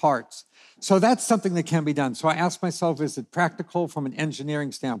replacing the parts. So that's something that can be done. So I ask myself, is it practical from an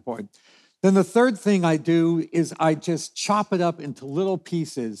engineering standpoint? Then the third thing I do is I just chop it up into little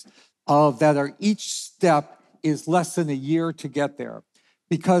pieces that are each step is less than a year to get there.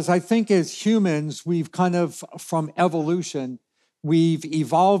 Because I think as humans, we've kind of, from evolution, we've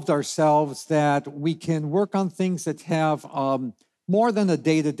evolved ourselves that we can work on things that have more than a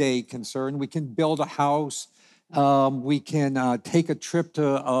day-to-day concern. We can build a house. We can take a trip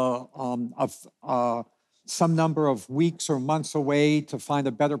to some number of weeks or months away to find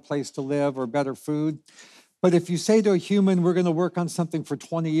a better place to live or better food. But if you say to a human, we're going to work on something for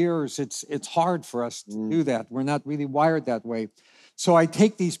 20 years, it's hard for us to do that. We're not really wired that way. So I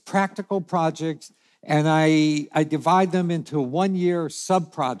take these practical projects and I divide them into 1-year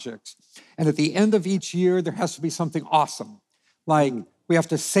sub-projects. And at the end of each year, there has to be something awesome. Like we have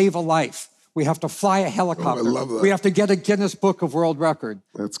to save a life. We have to fly a helicopter. Oh, I love that. We have to get a Guinness Book of World Record.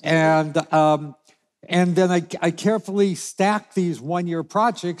 That's cool. And then I carefully stack these 1-year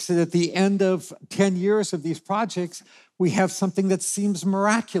projects, and at the end of 10 years of these projects, we have something that seems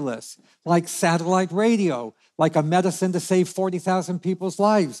miraculous, like satellite radio, like a medicine to save 40,000 people's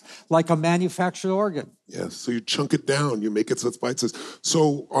lives, like a manufactured organ. Yes, so you chunk it down, you make it so it's bite-sized.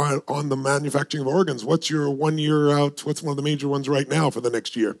 So on the manufacturing of organs, what's your 1 year out? What's one of the major ones right now for the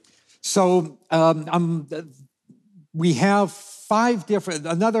next year? So we have 5 different,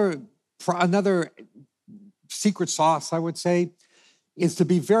 another secret sauce, I would say, is to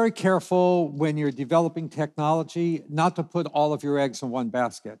be very careful when you're developing technology, not to put all of your eggs in one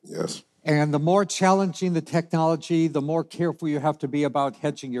basket. Yes. And the more challenging the technology, the more careful you have to be about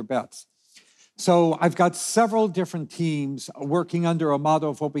hedging your bets. So I've got several different teams working under a motto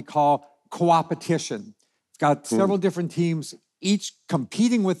of what we call co-opetition. I've got several different teams, each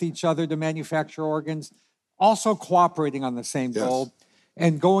competing with each other to manufacture organs, also cooperating on the same goal,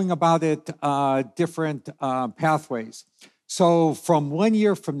 and going about it different pathways. So from 1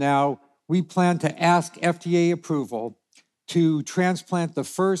 year from now, we plan to ask FDA approval to transplant the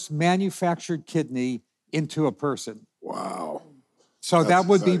first manufactured kidney into a person. Wow. So that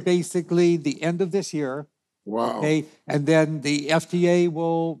would be basically the end of this year. Wow. Okay? And then the FDA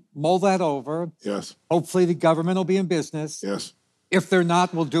will mull that over. Yes. Hopefully the government will be in business. Yes. If they're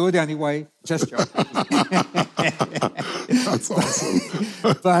not, we'll do it anyway. Just joking. That's awesome.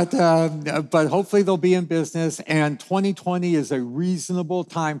 But hopefully they'll be in business. And 2020 is a reasonable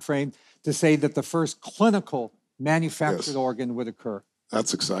time frame to say that the first clinical manufactured organ would occur.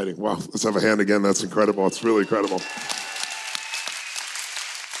 That's exciting. Wow. Let's have a hand again. That's incredible. It's really incredible.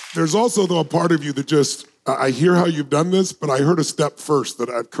 There's also, though, a part of you that just, I hear how you've done this, but I heard a step first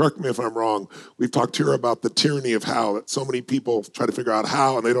that, correct me if I'm wrong, we've talked here about the tyranny of how, that so many people try to figure out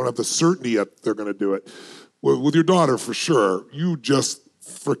how, and they don't have the certainty yet they're going to do it. Well, with your daughter, for sure, you just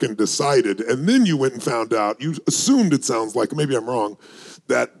freaking decided, and then you went and found out, you assumed, it sounds like, maybe I'm wrong,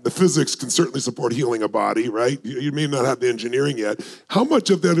 that the physics can certainly support healing a body, right? You may not have the engineering yet. How much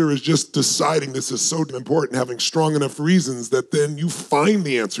of that is just deciding this is so important, having strong enough reasons that then you find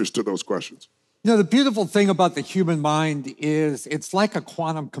the answers to those questions? You know, the beautiful thing about the human mind is it's like a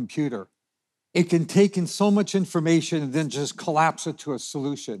quantum computer. It can take in so much information and then just collapse it to a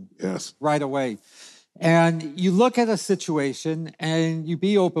solution right away. And you look at a situation and you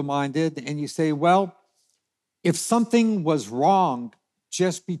be open-minded and you say, well, if something was wrong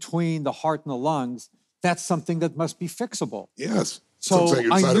just between the heart and the lungs, that's something that must be fixable. Yes. So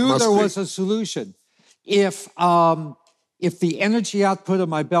I knew there was a solution. If the energy output of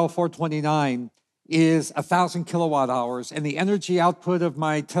my Bell 429 is 1,000 kilowatt hours and the energy output of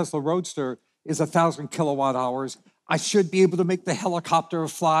my Tesla Roadster is 1,000 kilowatt hours, I should be able to make the helicopter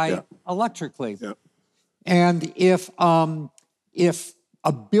fly electrically. Yeah. And if 1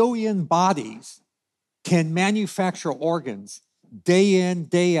 billion bodies can manufacture organs day in,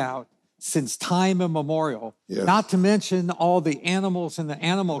 day out, since time immemorial, not to mention all the animals in the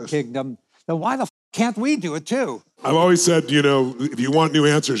animal kingdom, then why the can't we do it too? I've always said, you know, if you want new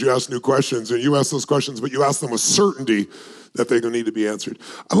answers, you ask new questions, and you ask those questions, but you ask them with certainty that they're going to need to be answered.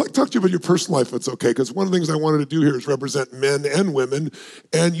 I'd like to talk to you about your personal life, if it's okay, because one of the things I wanted to do here is represent men and women,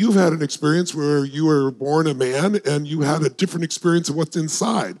 and you've had an experience where you were born a man, and you had a different experience of what's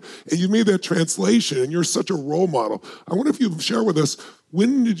inside, and you made that translation, and you're such a role model. I wonder if you'd share with us,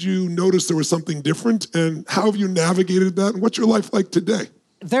 when did you notice there was something different, and how have you navigated that, and what's your life like today?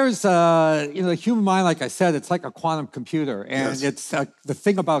 There's, the human mind, like I said, it's like a quantum computer. And Yes. it's the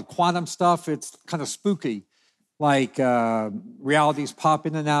thing about quantum stuff, it's kind of spooky. Like realities pop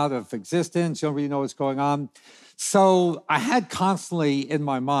in and out of existence. You don't really know what's going on. So I had constantly in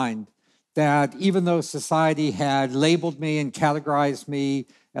my mind that even though society had labeled me and categorized me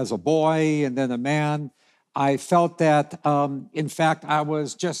as a boy and then a man, I felt that, in fact, I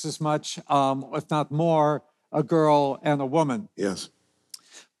was just as much, if not more, a girl and a woman. Yes.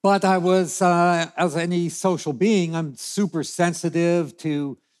 But I was, as any social being, I'm super sensitive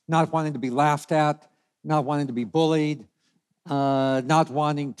to not wanting to be laughed at, not wanting to be bullied, not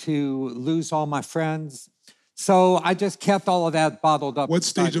wanting to lose all my friends. So I just kept all of that bottled up. What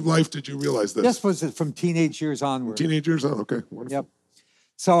stage of life did you realize this? This was from teenage years onward. Teenage years? Oh, okay. Wonderful. Yep.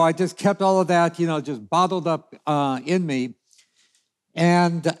 So I just kept all of that, just bottled up in me.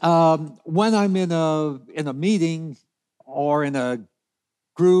 And when I'm in a meeting or in a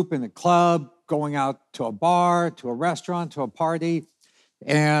group, in a club, going out to a bar, to a restaurant, to a party,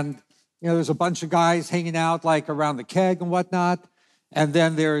 and there's a bunch of guys hanging out like around the keg and whatnot, and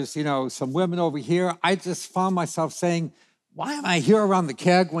then there's some women over here. I just found myself saying, why am I here around the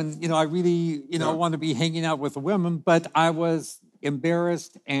keg when I really want to be hanging out with the women? But I was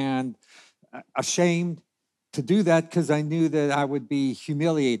embarrassed and ashamed to do that because I knew that I would be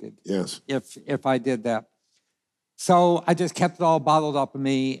humiliated. Yes. If I did that. So I just kept it all bottled up in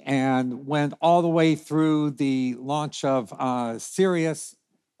me and went all the way through the launch of Sirius,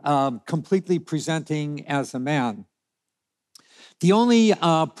 completely presenting as a man. The only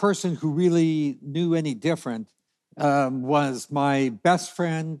person who really knew any different was my best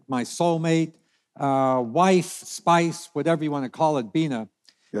friend, my soulmate, wife, spice, whatever you want to call it, Bina.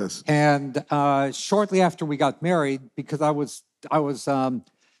 Yes. And shortly after we got married, because I was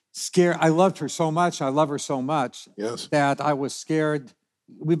scared. I loved her so much. I love her so much. Yes. That I was scared.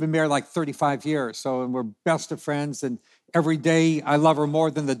 We've been married like 35 years, so and we're best of friends. And every day I love her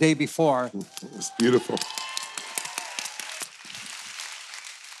more than the day before. It's beautiful.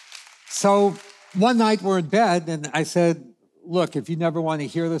 So one night we're in bed, and I said, "Look, if you never want to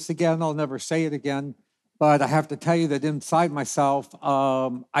hear this again, I'll never say it again. But I have to tell you that inside myself,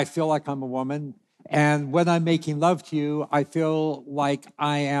 I feel like I'm a woman." And when I'm making love to you, I feel like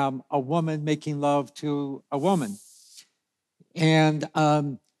I am a woman making love to a woman. And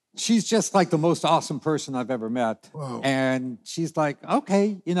she's just like the most awesome person I've ever met. Wow. And she's like,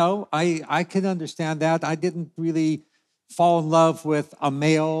 okay, I can understand that. I didn't really fall in love with a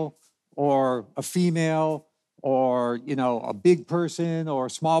male or a female or, a big person or a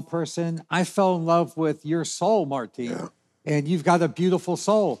small person. I fell in love with your soul, Martine. Yeah. And you've got a beautiful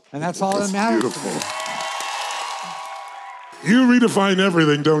soul, and that's all that matters. Beautiful. You redefine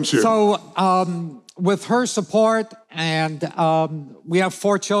everything, don't you? So with her support, and we have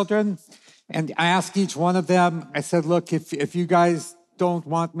 4 children, and I asked each one of them, I said, look, if you guys don't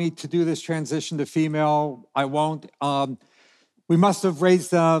want me to do this transition to female, I won't. We must have raised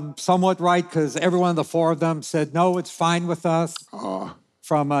them somewhat right, because every one of the 4 of them said, no, it's fine with us.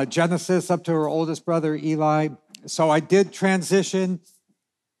 From Genesis up to her oldest brother, Eli. So I did transition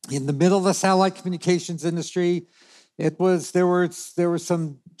in the middle of the satellite communications industry. There were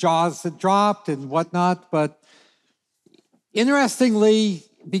some jaws that dropped and whatnot, but interestingly,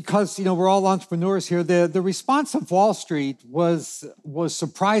 because we're all entrepreneurs here, the response of Wall Street was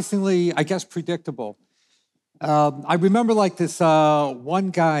surprisingly, I guess, predictable. I remember like this one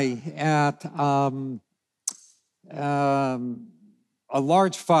guy at a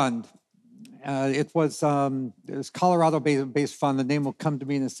large fund. It was Colorado-based fund. The name will come to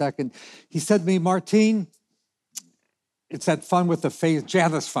me in a second. He said to me, Martine, it's that fund with the face,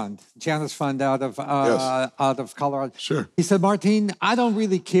 Janus Fund out of Colorado. Sure. He said, Martine, I don't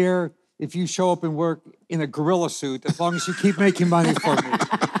really care if you show up and work in a gorilla suit as long as you keep making money for me.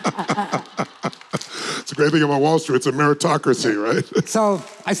 It's a great thing about Wall Street. It's a meritocracy, right? So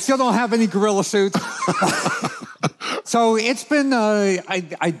I still don't have any gorilla suits. So it's been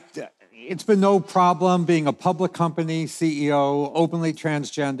it's been no problem being a public company CEO, openly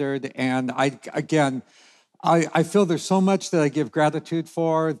transgendered, and I feel there's so much that I give gratitude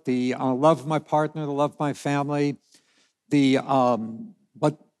for, the love of my partner, the love of my family,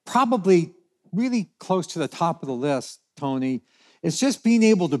 but probably really close to the top of the list, Tony, is just being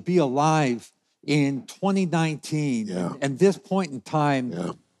able to be alive in 2019, Yeah. and this point in time,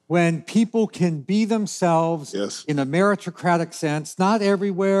 Yeah. when people can be themselves Yes. in a meritocratic sense, not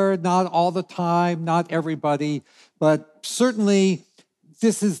everywhere, not all the time, not everybody, but certainly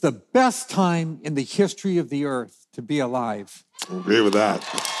this is the best time in the history of the earth to be alive. I agree with that.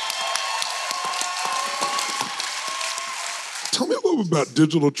 Tell me a little bit about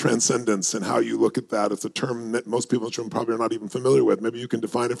digital transcendence and how you look at that. It's a term that most people in this room probably are not even familiar with. Maybe you can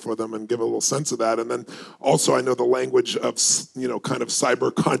define it for them and give a little sense of that. And then also, I know the language of, kind of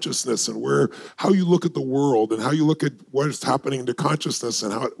cyber consciousness and how you look at the world and how you look at what is happening to consciousness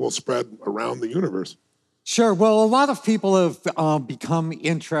and how it will spread around the universe. Sure. Well, a lot of people have become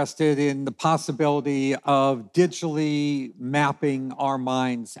interested in the possibility of digitally mapping our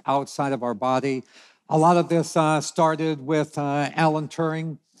minds outside of our body. A lot of this started with Alan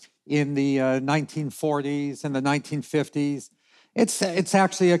Turing in the 1940s and the 1950s. It's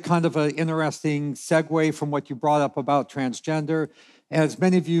actually a kind of an interesting segue from what you brought up about transgender. As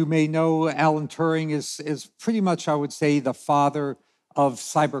many of you may know, Alan Turing is pretty much, I would say, the father of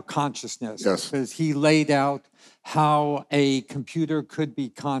cyber consciousness. Yes. Because he laid out how a computer could be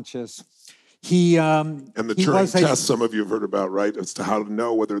conscious. And the Turing test, some of you have heard about, right? As to how to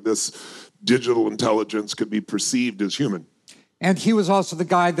know whether this digital intelligence could be perceived as human. And he was also the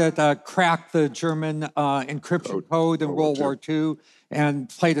guy that cracked the German encryption code in World War II and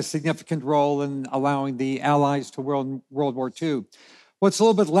played a significant role in allowing the Allies to win World War II. What's a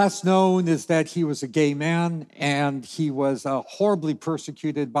little bit less known is that he was a gay man, and he was horribly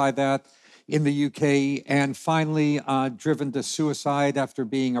persecuted by that in the UK, and finally driven to suicide after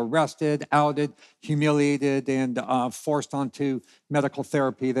being arrested, outed, humiliated, and forced onto medical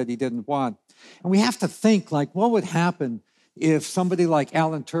therapy that he didn't want. And we have to think, like, what would happen if somebody like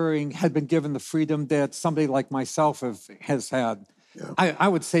Alan Turing had been given the freedom that somebody like myself has had? Yeah. I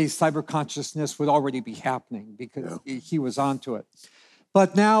would say cyber consciousness would already be happening because he was onto it.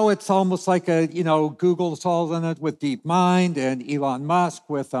 But now it's almost like Google's all in it with DeepMind and Elon Musk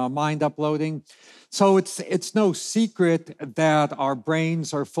with mind uploading. So it's no secret that our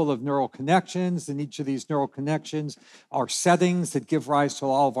brains are full of neural connections, and each of these neural connections are settings that give rise to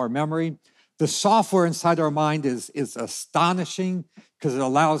all of our memory. The software inside our mind is astonishing because it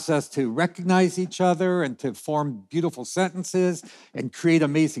allows us to recognize each other and to form beautiful sentences and create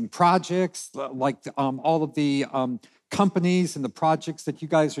amazing projects like all of the companies and the projects that you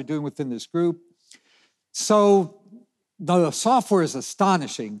guys are doing within this group. So the software is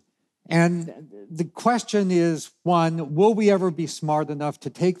astonishing. And the question is, one, will we ever be smart enough to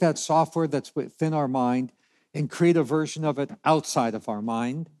take that software that's within our mind and create a version of it outside of our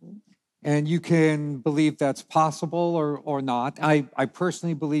mind? And you can believe that's possible or not. I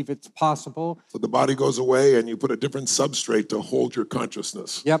personally believe it's possible. So the body goes away and you put a different substrate to hold your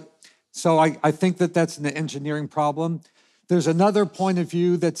consciousness. Yep. So I think that that's an engineering problem. There's another point of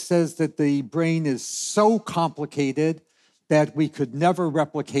view that says that the brain is so complicated that we could never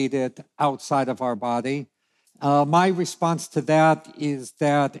replicate it outside of our body. My response to that is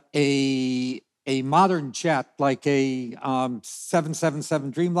that a modern jet, like a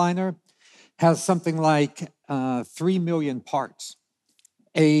 777 Dreamliner, has something like 3 million parts.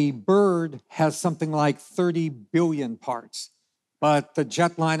 A bird has something like 30 billion parts. But the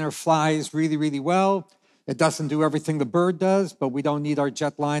jetliner flies really, really well. It doesn't do everything the bird does, but we don't need our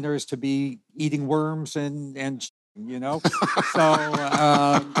jetliners to be eating worms and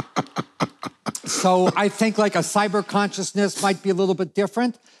So I think like a cyber consciousness might be a little bit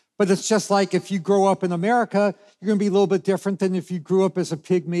different, but it's just like if you grow up in America, you're going to be a little bit different than if you grew up as a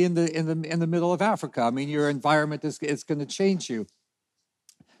pygmy in the middle of Africa. I mean, your environment is going to change you.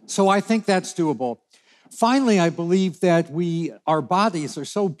 So I think that's doable. Finally, I believe that our bodies are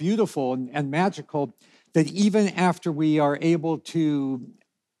so beautiful and magical that even after we are able to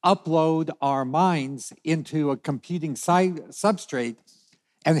upload our minds into a computing substrate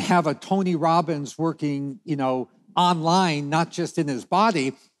and have a Tony Robbins working, online, not just in his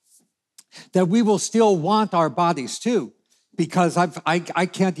body, that we will still want our bodies too, because I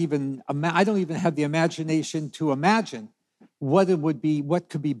don't even have the imagination to imagine what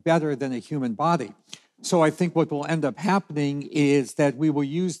could be better than a human body. So I think what will end up happening is that we will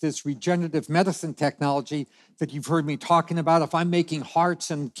use this regenerative medicine technology that you've heard me talking about. If I'm making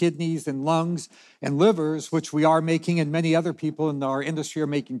hearts and kidneys and lungs and livers, which we are making and many other people in our industry are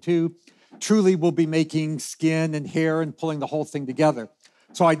making too, truly we'll be making skin and hair and pulling the whole thing together.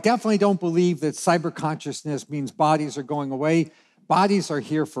 So I definitely don't believe that cyber consciousness means bodies are going away. Bodies are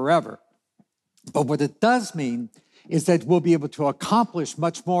here forever. But what it does mean is that we'll be able to accomplish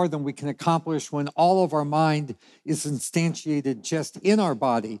much more than we can accomplish when all of our mind is instantiated just in our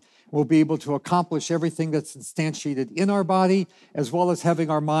body. We'll be able to accomplish everything that's instantiated in our body, as well as having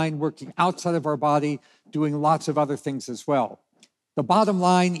our mind working outside of our body, doing lots of other things as well. The bottom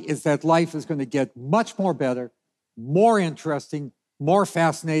line is that life is going to get much more better, more interesting, more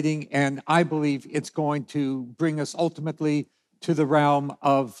fascinating, and I believe it's going to bring us ultimately to the realm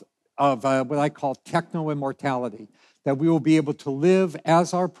of what I call techno-immortality, that we will be able to live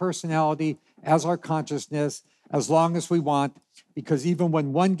as our personality, as our consciousness, as long as we want, because even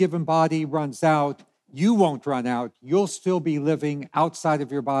when one given body runs out, you won't run out. You'll still be living outside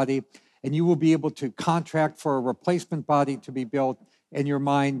of your body, and you will be able to contract for a replacement body to be built and your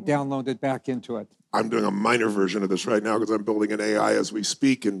mind downloaded back into it. I'm doing a minor version of this right now because I'm building an AI as we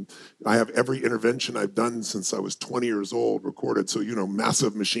speak, and I have every intervention I've done since I was 20 years old recorded. So,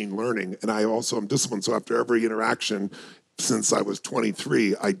 massive machine learning. And I also am disciplined. So after every interaction, since I was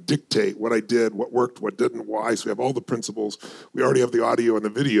 23, I dictate what I did, what worked, what didn't, why. So we have all the principles. We already have the audio and the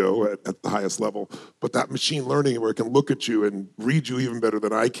video at the highest level. But that machine learning where it can look at you and read you even better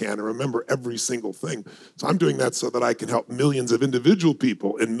than I can and remember every single thing. So I'm doing that so that I can help millions of individual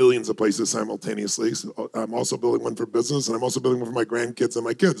people in millions of places simultaneously. So I'm also building one for business, and I'm also building one for my grandkids and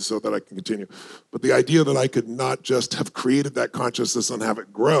my kids so that I can continue. But the idea that I could not just have created that consciousness and have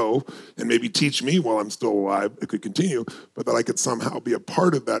it grow and maybe teach me while I'm still alive, it could continue, but that I could somehow be a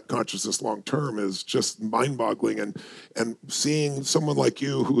part of that consciousness long term is just mind-boggling. And seeing someone like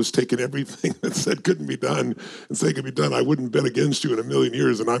you who has taken everything that said couldn't be done and say it could be done, I wouldn't bet against you in a million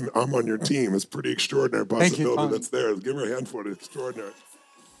years, and I'm on your team. It's pretty extraordinary possibility that's there. Give her a hand for it. It's extraordinary.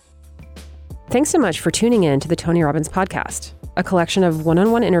 Thanks so much for tuning in to the Tony Robbins Podcast, a collection of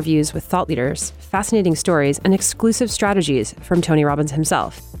one-on-one interviews with thought leaders, fascinating stories, and exclusive strategies from Tony Robbins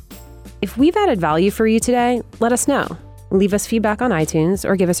himself. If we've added value for you today, let us know. Leave us feedback on iTunes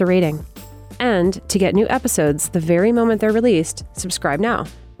or give us a rating. And to get new episodes the very moment they're released, subscribe now.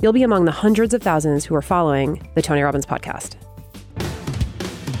 You'll be among the hundreds of thousands who are following the Tony Robbins Podcast.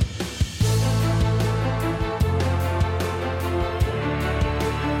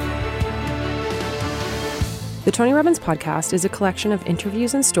 The Tony Robbins Podcast is a collection of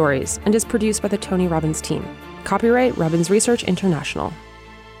interviews and stories and is produced by the Tony Robbins team. Copyright Robbins Research International.